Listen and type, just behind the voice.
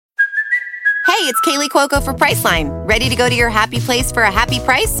it's Kaylee Cuoco for Priceline. Ready to go to your happy place for a happy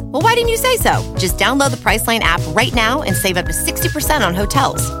price? Well, why didn't you say so? Just download the Priceline app right now and save up to 60% on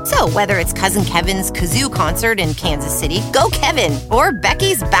hotels. So whether it's Cousin Kevin's Kazoo Concert in Kansas City, go Kevin, or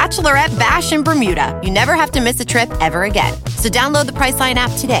Becky's Bachelorette Bash in Bermuda, you never have to miss a trip ever again. So download the Priceline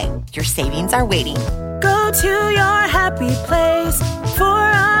app today. Your savings are waiting. Go to your happy place for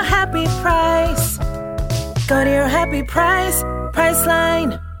a happy price. Go to your happy price,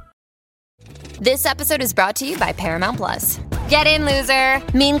 Priceline. This episode is brought to you by Paramount Plus. Get in, loser!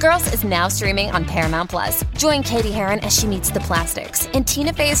 Mean Girls is now streaming on Paramount Plus. Join Katie Heron as she meets the plastics in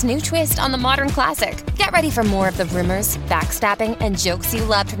Tina Fey's new twist on the modern classic. Get ready for more of the rumors, backstabbing, and jokes you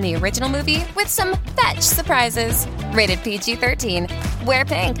loved from the original movie with some fetch surprises. Rated PG-13. Wear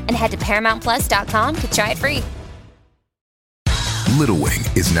pink and head to ParamountPlus.com to try it free. Little Wing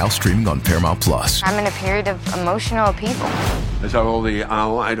is now streaming on Paramount Plus. I'm in a period of emotional upheaval. Is that all the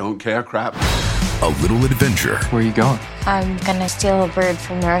I don't care crap? A little adventure. Where are you going? I'm gonna steal a bird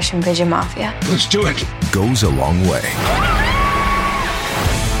from the Russian pigeon mafia. Let's do it. Goes a long way.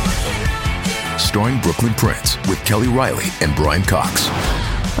 Starring Brooklyn Prince with Kelly Riley and Brian Cox.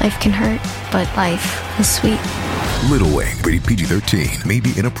 Life can hurt, but life is sweet. Little Wing, rated PG-13, may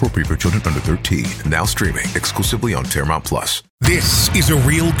be inappropriate for children under 13. Now streaming exclusively on Paramount Plus. This is a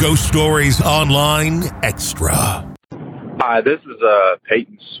Real Ghost Stories Online Extra. Hi, this is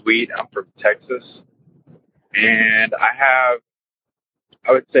Peyton Sweet. I'm from Texas. And I have,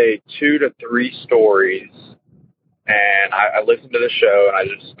 I would say, 2 to 3 stories. And I listened to the show,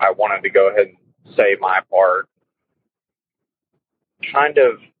 and I wanted to go ahead and say my part. Kind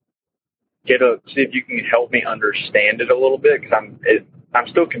of see if you can help me understand it a little bit, because I'm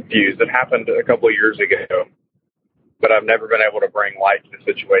still confused. It happened a couple of years ago, but I've never been able to bring light to the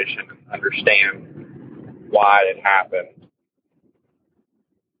situation and understand why it happened.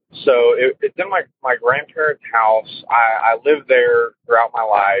 So it's in my grandparents' house. I lived there throughout my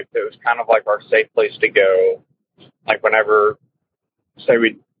life. It was kind of like our safe place to go. Like whenever, say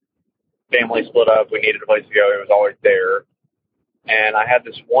family split up, we needed a place to go, it was always there. And I had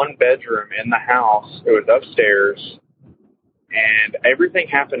this one bedroom in the house. It was upstairs, and everything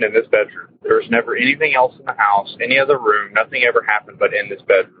happened in this bedroom. There was never anything else in the house, any other room. Nothing ever happened but in this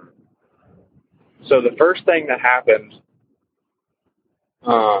bedroom. So the first thing that happened,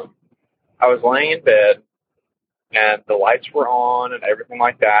 I was laying in bed, and the lights were on and everything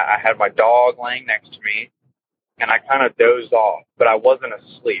like that. I had my dog laying next to me, and I kind of dozed off, but I wasn't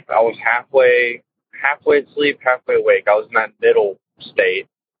asleep. I was halfway asleep, halfway awake. I was in that middle state,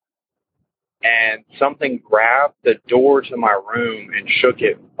 and something grabbed the door to my room and shook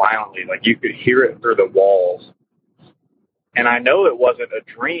it violently. Like you could hear it through the walls. And I know it wasn't a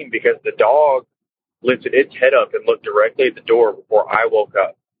dream because the dog lifted its head up and looked directly at the door before I woke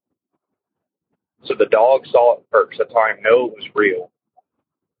up. So the dog saw it first. That's how I know it was real.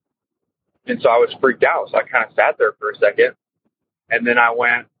 And so I was freaked out. So I kind of sat there for a second, and then I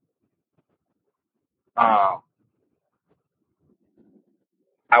went,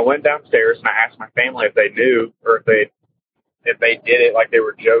 downstairs, and I asked my family if they knew, or if they did it like they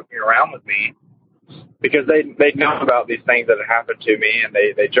were joking around with me, because they'd known about these things that had happened to me, and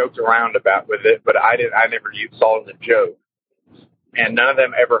they joked around with it, but I never saw it as a joke, and none of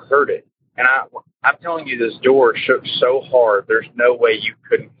them ever heard it. And I'm telling you, this door shook so hard, there's no way you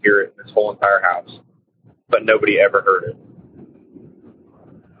couldn't hear it in this whole entire house, but nobody ever heard it.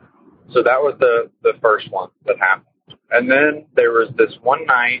 So that was the first one that happened. And then there was this one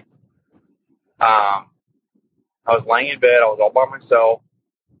night, I was laying in bed, I was all by myself,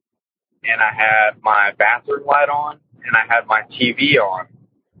 and I had my bathroom light on, and I had my TV on.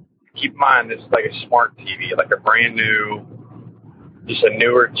 Keep in mind, this is like a smart TV, like a brand new, just a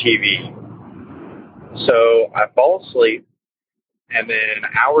newer TV. So I fall asleep, and then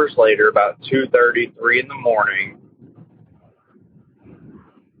hours later, about 2:30, 3 in the morning,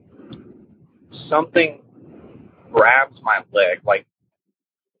 something grabs my leg. Like,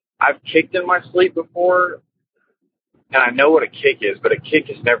 I've kicked in my sleep before, and I know what a kick is, but a kick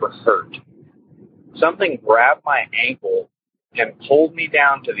has never hurt. Something grabbed my ankle and pulled me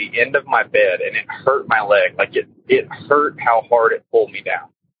down to the end of my bed, and it hurt my leg. Like, it hurt how hard it pulled me down.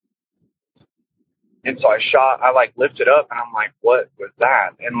 And so I lifted up, and I'm like, what was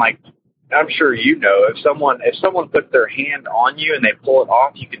that? And like, I'm sure you know, if someone puts their hand on you and they pull it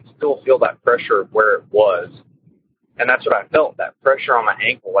off, you can still feel that pressure of where it was. And that's what I felt, that pressure on my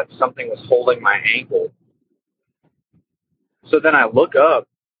ankle, like something was holding my ankle. So then I look up,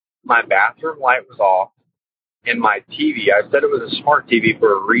 my bathroom light was off, and my TV, I said it was a smart TV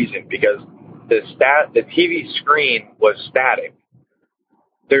for a reason, because the TV screen was static.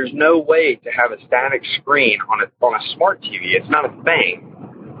 there's no way to have a static screen on a smart TV. It's not a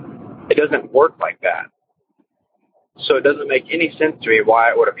thing. It doesn't work like that. So it doesn't make any sense to me why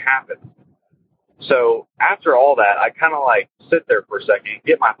it would have happened. So after all that, I kind of like sit there for a second,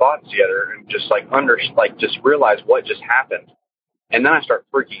 get my thoughts together, and just just realize what just happened. And then I start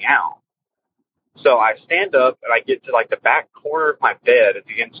freaking out. So I stand up and I get to like the back corner of my bed. It's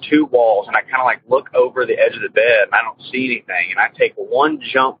against two walls, and I kind of like look over the edge of the bed, and I don't see anything. And I take one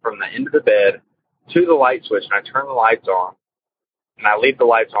jump from the end of the bed to the light switch, and I turn the lights on, and I leave the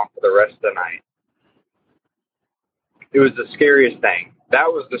lights on for the rest of the night. It was the scariest thing.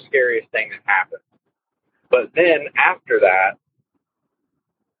 That was the scariest thing that happened. But then after that,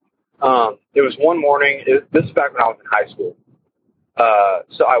 it was one morning. This is back when I was in high school.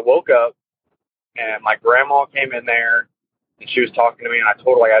 So I woke up, and my grandma came in there, and she was talking to me, and I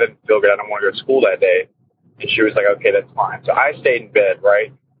told her, like, I didn't feel good. I don't want to go to school that day. And she was like, okay, that's fine. So I stayed in bed,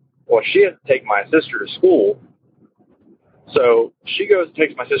 right? Well, she had to take my sister to school. So she goes and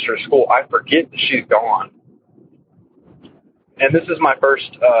takes my sister to school. I forget that she's gone. And this is my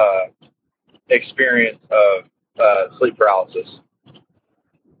first experience of sleep paralysis.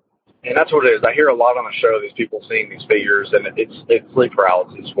 And that's what it is. I hear a lot on the show, these people seeing these figures, and it's sleep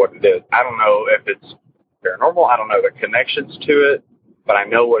paralysis, what it is. I don't know if it's paranormal. I don't know the connections to it, but I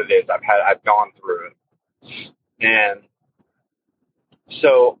know what it is. I've gone through it. And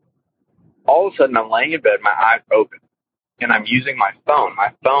so all of a sudden I'm laying in bed, my eyes open, and I'm using my phone.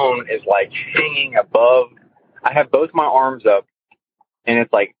 My phone is like hanging above. I have both my arms up, and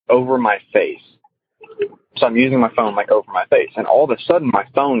it's like over my face. So I'm using my phone like over my face, and all of a sudden my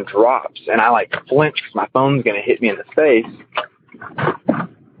phone drops, and I like flinch because my phone's going to hit me in the face.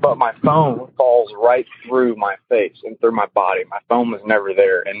 But my phone falls right through my face and through my body. My phone was never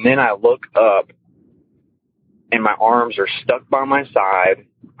there. And then I look up, and my arms are stuck by my side.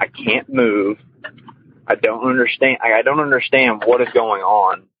 I can't move. I don't understand. I don't understand what is going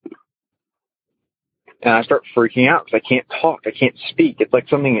on. And I start freaking out because I can't talk. I can't speak. It's like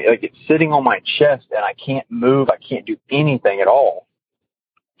something, like it's sitting on my chest, and I can't move. I can't do anything at all.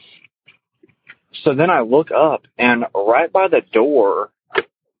 So then I look up, and right by the door,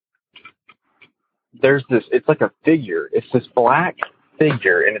 there's this, it's like a figure. It's this black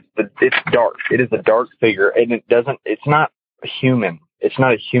figure, and it's dark. It is a dark figure, and it's not a human. It's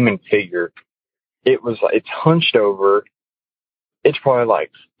not a human figure. It's hunched over. It's probably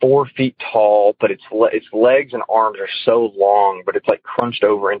like 4 feet tall, but its legs and arms are so long, but it's like crunched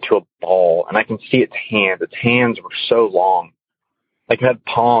over into a ball, and I can see its hands. Its hands were so long. Like it had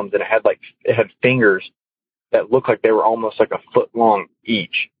palms, and it had fingers that looked like they were almost like a foot long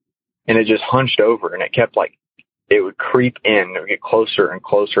each. And it just hunched over, and it kept like, it would creep in, it would get closer and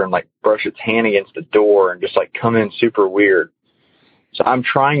closer, and like brush its hand against the door and just like come in super weird. So I'm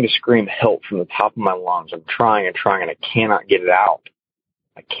trying to scream help from the top of my lungs. I'm trying, and I cannot get it out.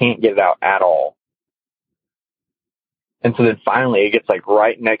 I can't get it out at all. And so then finally it gets like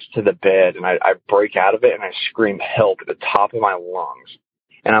right next to the bed, and I break out of it, and I scream help at the top of my lungs.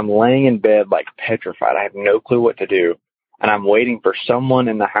 And I'm laying in bed like petrified. I have no clue what to do. And I'm waiting for someone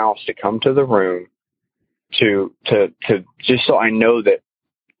in the house to come to the room to just so I know that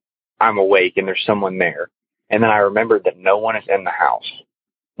I'm awake and there's someone there. And then I remembered that no one is in the house.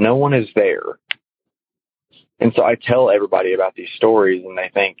 No one is there. And so I tell everybody about these stories, and they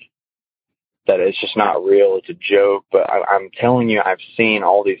think that it's just not real. It's a joke. But I'm telling you, I've seen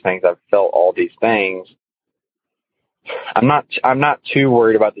all these things. I've felt all these things. I'm not too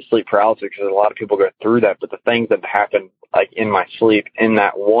worried about the sleep paralysis because a lot of people go through that. But the things that happened, like in my sleep, in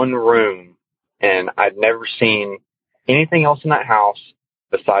that one room, and I'd never seen anything else in that house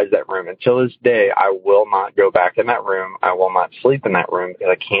besides that room. Until this day, I will not go back in that room. I will not sleep in that room because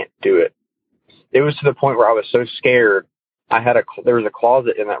I can't do it. It was to the point where I was so scared. There was a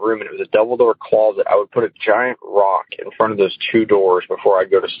closet in that room, and it was a double-door closet. I would put a giant rock in front of those two doors before I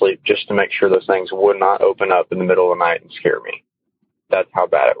go to sleep just to make sure those things would not open up in the middle of the night and scare me. That's how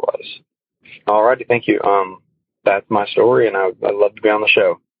bad it was. All righty, thank you. That's my story, and I'd love to be on the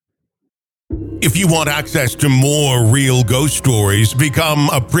show. If you want access to more Real Ghost Stories, become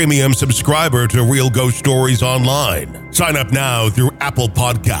a premium subscriber to Real Ghost Stories Online. Sign up now through Apple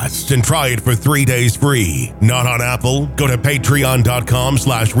Podcasts and try it for 3 days free. Not on Apple? Go to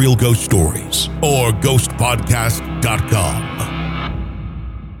patreon.com/Real Ghost Stories or ghostpodcast.com.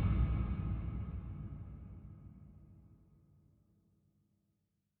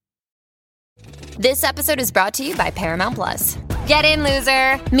 This episode is brought to you by Paramount Plus. Get in,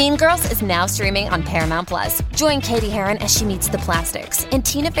 loser! Mean Girls is now streaming on Paramount Plus. Join Katie Heron as she meets the plastics in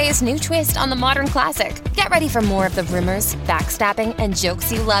Tina Fey's new twist on the modern classic. Get ready for more of the rumors, backstabbing, and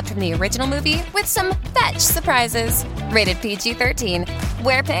jokes you loved from the original movie with some fetch surprises. Rated PG-13.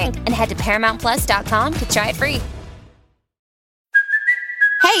 Wear pink and head to ParamountPlus.com to try it free.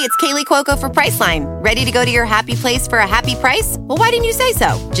 Hey, it's Kaylee Cuoco for Priceline. Ready to go to your happy place for a happy price? Well, why didn't you say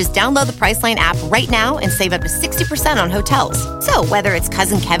so? Just download the Priceline app right now and save up to 60% on hotels. So whether it's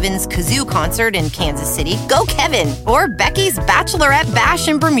Cousin Kevin's Kazoo Concert in Kansas City, go Kevin, or Becky's Bachelorette Bash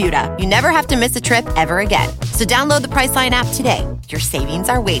in Bermuda, you never have to miss a trip ever again. So download the Priceline app today. Your savings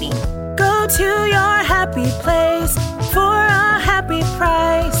are waiting. Go to your happy place for a happy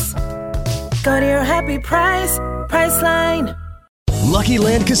price. Go to your happy price, Priceline. Lucky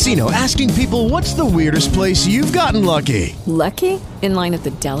Land Casino, asking people, what's the weirdest place you've gotten lucky? Lucky? In line at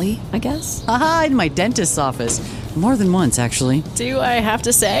the deli, I guess? Aha, in my dentist's office. More than once, actually. Do I have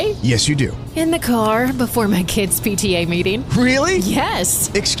to say? Yes, you do. In the car before my kids' PTA meeting. Really? Yes.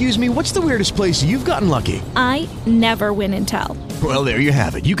 Excuse me, what's the weirdest place you've gotten lucky? I never win and tell. Well, there you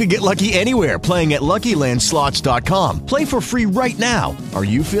have it. You can get lucky anywhere, playing at LuckyLandSlots.com. Play for free right now. Are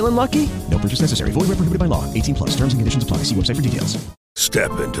you feeling lucky? No purchase necessary. Void where prohibited by law. 18+. Terms and conditions apply. See website for details.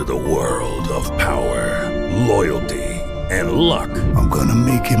 Step into the world of power, loyalty, and luck. I'm gonna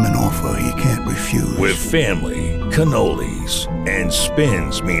make him an offer he can't refuse. With family, cannolis, and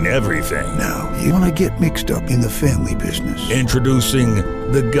spins mean everything. Now, you wanna get mixed up in the family business. Introducing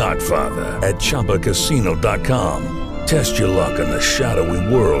The Godfather at ChumbaCasino.com. Test your luck in the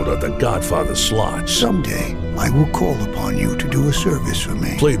shadowy world of The Godfather slot. Someday, I will call upon you to do a service for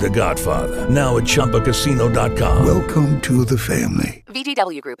me. Play The Godfather, now at ChumbaCasino.com. Welcome to the family.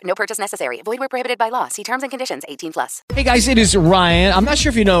 VGW Group. No purchase necessary. Void where prohibited by law. See terms and conditions. 18+. Hey guys, it is Ryan. I'm not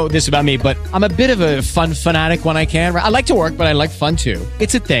sure if you know this about me, but I'm a bit of a fun fanatic when I can. I like to work, but I like fun too.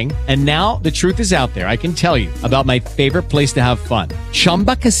 It's a thing. And now the truth is out there. I can tell you about my favorite place to have fun.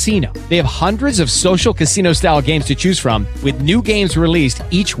 Chumba Casino. They have hundreds of social casino style games to choose from with new games released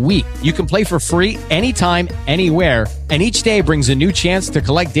each week. You can play for free anytime, anywhere. And each day brings a new chance to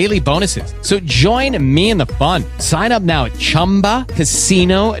collect daily bonuses. So join me in the fun. Sign up now at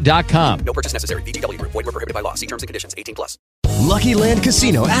ChumbaCasino.com. No purchase necessary. VGW Group. Void where prohibited by law. See terms and conditions. 18+. Lucky Land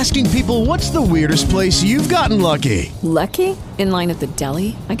Casino, asking people, what's the weirdest place you've gotten lucky? Lucky? In line at the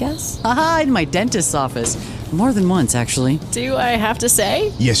deli, I guess? Aha, in my dentist's office. More than once, actually. Do I have to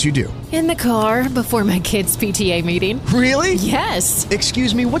say? Yes, you do. In the car before my kids' PTA meeting. Really? Yes.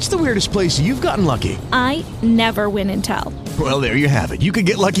 Excuse me, what's the weirdest place you've gotten lucky? I never win and tell. Well, there you have it. You can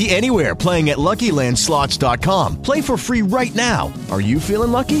get lucky anywhere, playing at LuckyLandSlots.com. Play for free right now. Are you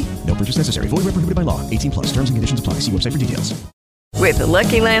feeling lucky? No purchase necessary. Void where prohibited by law. 18+. Terms and conditions apply. See website for details. With the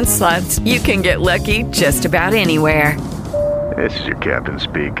Lucky Land Slots, you can get lucky just about anywhere. This is your captain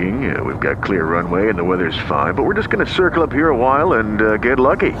speaking. We've got clear runway and the weather's fine, but we're just going to circle up here a while and get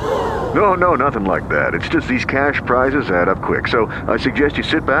lucky. No, nothing like that. It's just these cash prizes add up quick. So I suggest you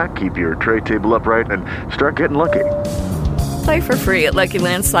sit back, keep your tray table upright, and start getting lucky. Play for free at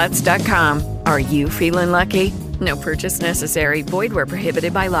LuckyLandSlots.com. Are you feeling lucky? No purchase necessary. Void where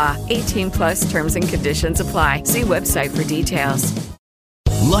prohibited by law. 18+ terms and conditions apply. See website for details.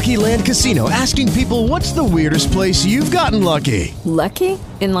 Lucky Land Casino, asking people, what's the weirdest place you've gotten lucky? Lucky?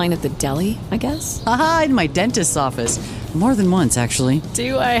 In line at the deli, I guess? Aha, in my dentist's office. More than once, actually.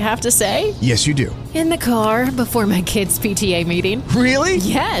 Do I have to say? Yes, you do. In the car before my kids' PTA meeting. Really?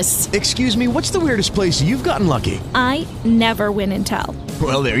 Yes. Excuse me, what's the weirdest place you've gotten lucky? I never win and tell.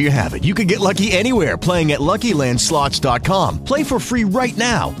 Well, there you have it. You can get lucky anywhere, playing at LuckyLandSlots.com. Play for free right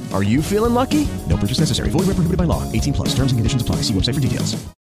now. Are you feeling lucky? No purchase necessary. Void where prohibited by law. 18+. Terms and conditions apply. See website for details.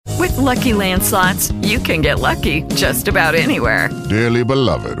 With Lucky Land Slots, you can get lucky just about anywhere. Dearly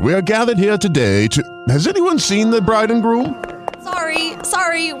beloved, we are gathered here today to... Has anyone seen the bride and groom?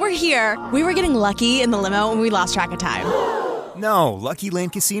 Sorry, we're here. We were getting lucky in the limo and we lost track of time. No, Lucky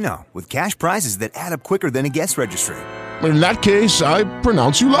Land Casino, with cash prizes that add up quicker than a guest registry. In that case, I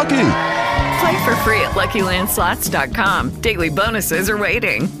pronounce you lucky. Play for free at LuckyLandSlots.com. Daily bonuses are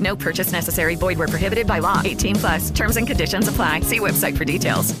waiting. No purchase necessary. Void where prohibited by law. 18+. Terms and conditions apply. See website for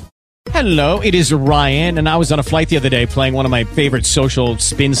details. Hello, it is Ryan, and I was on a flight the other day playing one of my favorite social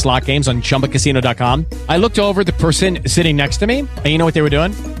spin slot games on ChumbaCasino.com. I looked over at the person sitting next to me, and you know what they were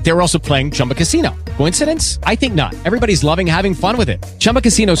doing? They were also playing Chumba Casino. Coincidence? I think not. Everybody's loving having fun with it. Chumba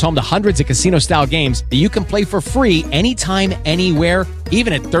Casino is home to hundreds of casino-style games that you can play for free anytime, anywhere,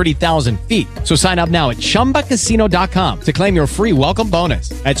 even at 30,000 feet. So sign up now at ChumbaCasino.com to claim your free welcome bonus.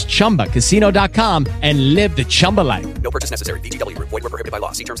 That's ChumbaCasino.com and live the Chumba life. No purchase necessary. VGW Group. Void where prohibited by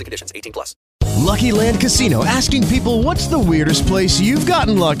law. See terms and conditions. 18+. Lucky Land Casino, asking people, what's the weirdest place you've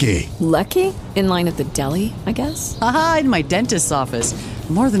gotten lucky? Lucky? In line at the deli, I guess? Aha, in my dentist's office.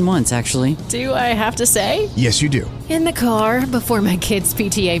 More than once, actually. Do I have to say? Yes, you do. In the car before my kids'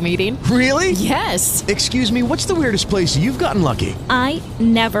 PTA meeting. Really? Yes. Excuse me, what's the weirdest place you've gotten lucky? I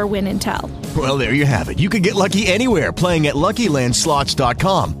never win and tell. Well, there you have it. You can get lucky anywhere, playing at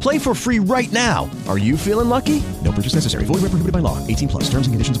LuckyLandSlots.com. Play for free right now. Are you feeling lucky? No purchase necessary. Void where prohibited by law. 18+. Terms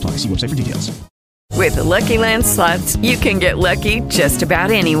and conditions apply. See website for details. With the Lucky Land Slots, you can get lucky just about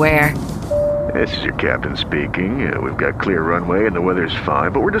anywhere. This is your captain speaking. We've got clear runway and the weather's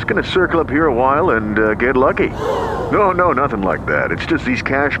fine, but we're just going to circle up here a while and get lucky. No, nothing like that. It's just these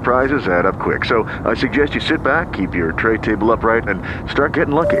cash prizes add up quick. So I suggest you sit back, keep your tray table upright, and start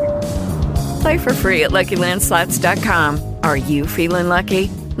getting lucky. Play for free at LuckyLandSlots.com. Are you feeling lucky?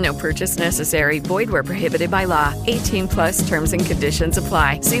 No purchase necessary. Void where prohibited by law. 18+ terms and conditions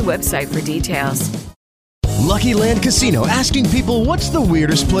apply. See website for details. Lucky Land Casino, asking people, what's the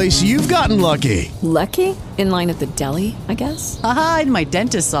weirdest place you've gotten lucky? Lucky? In line at the deli, I guess? Aha, in my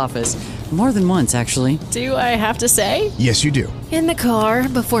dentist's office. More than once, actually. Do I have to say? Yes, you do. In the car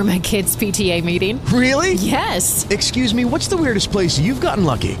before my kids' PTA meeting. Really? Yes. Excuse me, what's the weirdest place you've gotten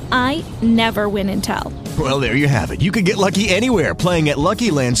lucky? I never win and tell. Well, there you have it. You can get lucky anywhere, playing at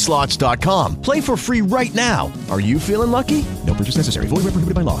LuckyLandSlots.com. Play for free right now. Are you feeling lucky? No purchase necessary. Void where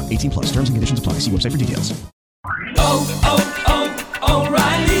prohibited by law. 18+. Terms and conditions apply. See website for details.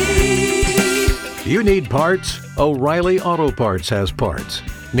 O'Reilly. You need parts? O'Reilly Auto Parts has parts.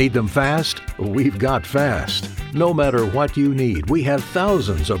 Need them fast? We've got fast. No matter what you need, we have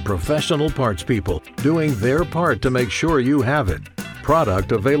thousands of professional parts people doing their part to make sure you have it.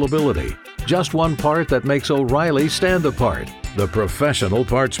 Product availability. Just one part that makes O'Reilly stand apart. The professional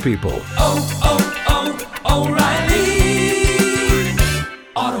parts people. O'Reilly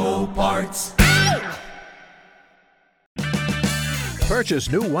Auto Parts.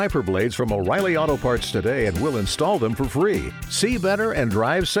 Purchase new wiper blades from O'Reilly Auto Parts today and we'll install them for free. See better and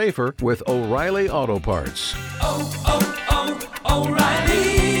drive safer with O'Reilly Auto Parts.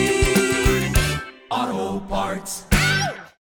 O'Reilly Auto Parts.